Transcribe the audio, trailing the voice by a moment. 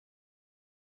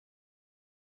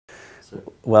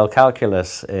Well,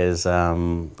 calculus is,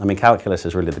 calculus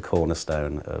is really the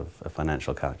cornerstone of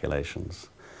financial calculations.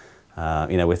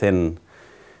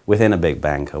 Within a big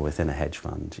bank or within a hedge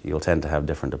fund, you'll tend to have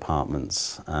different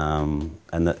departments, and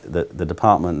the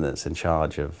department that's in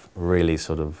charge of really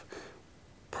sort of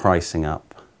pricing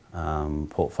up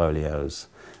portfolios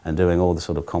and doing all the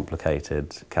sort of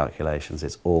complicated calculations,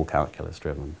 it's all calculus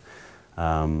driven.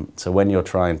 So when you're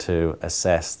trying to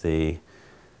assess the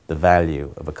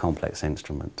value of a complex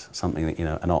instrument, something that,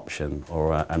 an option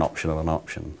or an option on an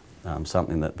option,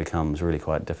 something that becomes really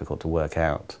quite difficult to work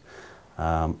out,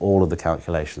 all of the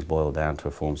calculations boil down to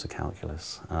forms of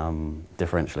calculus,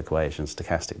 differential equations,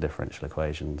 stochastic differential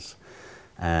equations,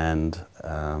 and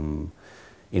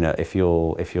if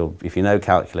you know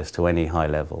calculus to any high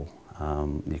level,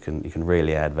 you can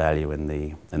really add value in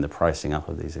the pricing up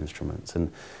of these instruments.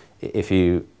 And if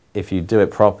you do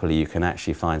it properly, you can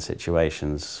actually find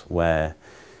situations where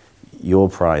your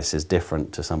price is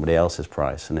different to somebody else's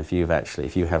price. And if you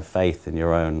have faith in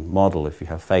your own model, if you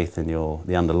have faith in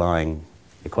the underlying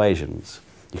equations,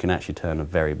 you can actually turn a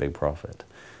very big profit.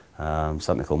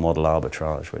 Something called model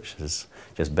arbitrage, which is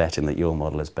just betting that your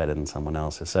model is better than someone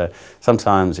else's. So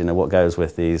sometimes, what goes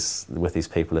with these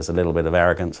people is a little bit of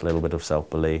arrogance, a little bit of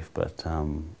self-belief, but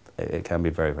it can be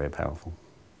very, very powerful.